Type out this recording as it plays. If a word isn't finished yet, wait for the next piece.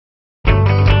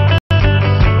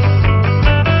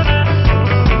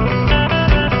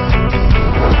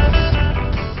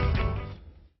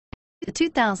The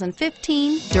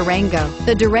 2015 Durango.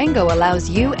 The Durango allows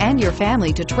you and your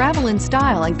family to travel in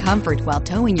style and comfort while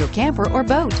towing your camper or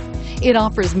boat. It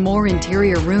offers more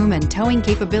interior room and towing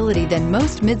capability than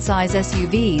most midsize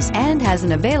SUVs and has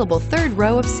an available third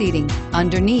row of seating.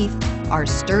 Underneath are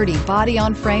sturdy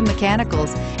body-on-frame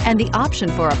mechanicals and the option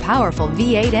for a powerful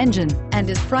V8 engine, and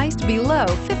is priced below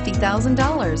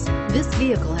 $50,000. This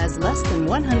vehicle has less than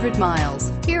 100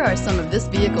 miles. Here are some of this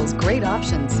vehicle's great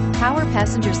options: power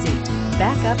passenger seat,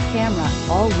 backup camera,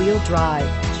 all-wheel drive,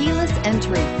 keyless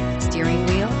entry, steering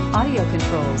wheel audio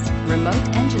controls,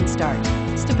 remote engine start,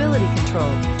 stability control,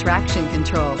 traction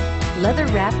control,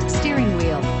 leather-wrapped steering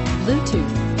wheel,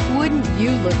 Bluetooth. Wouldn't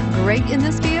you look great in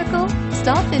this vehicle?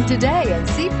 Stop in today and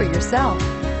see for yourself.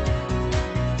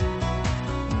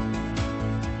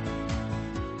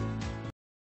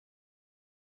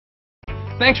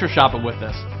 Thanks for shopping with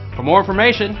us. For more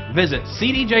information, visit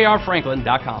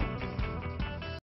cdjrfranklin.com.